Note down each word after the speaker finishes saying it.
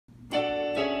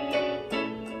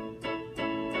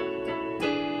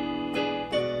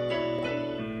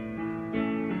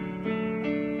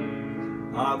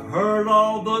heard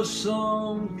all the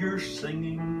songs you're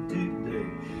singing today.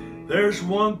 There's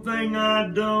one thing I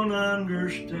don't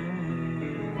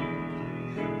understand.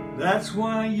 That's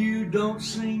why you don't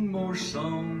sing more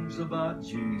songs about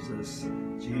Jesus.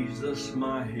 Jesus,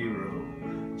 my hero,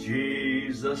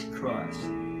 Jesus Christ.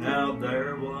 Now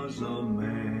there was a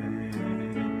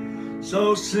man.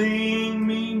 So sing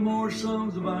me more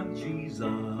songs about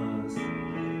Jesus,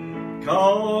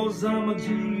 'cause I'm a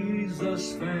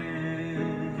Jesus fan.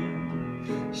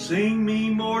 Sing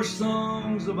me more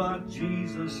songs about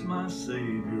Jesus, my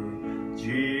Savior,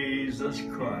 Jesus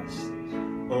Christ.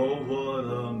 Oh, what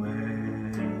a man.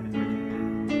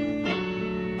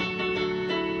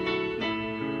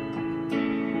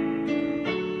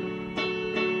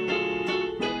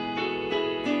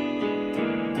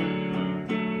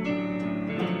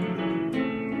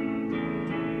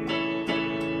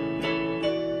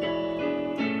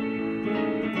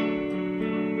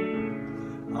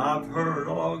 I've heard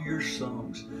all your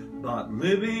songs about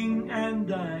living and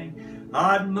dying.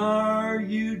 I admire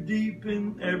you deep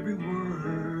in every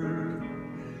word.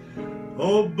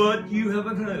 Oh, but you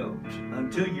haven't helped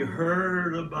until you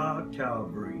heard about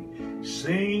Calvary.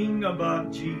 Sing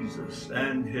about Jesus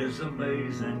and his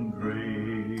amazing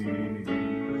grace.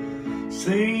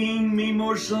 Sing me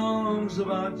more songs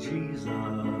about Jesus,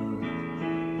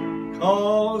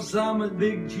 'cause I'm a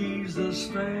big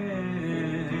Jesus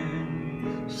fan.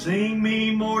 Sing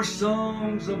me more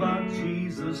songs about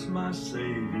Jesus, my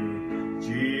Savior,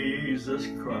 Jesus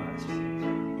Christ.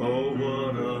 Oh,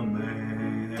 what a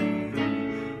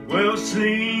man. Well,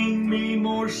 sing me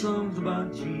more songs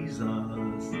about Jesus,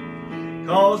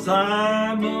 'cause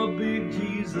I'm a big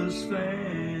Jesus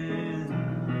fan.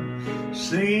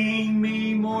 Sing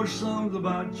me more songs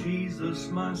about Jesus,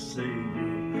 my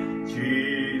Savior,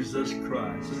 Jesus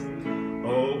Christ.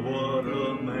 Oh, what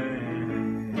a man.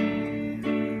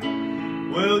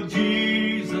 Well, Jesus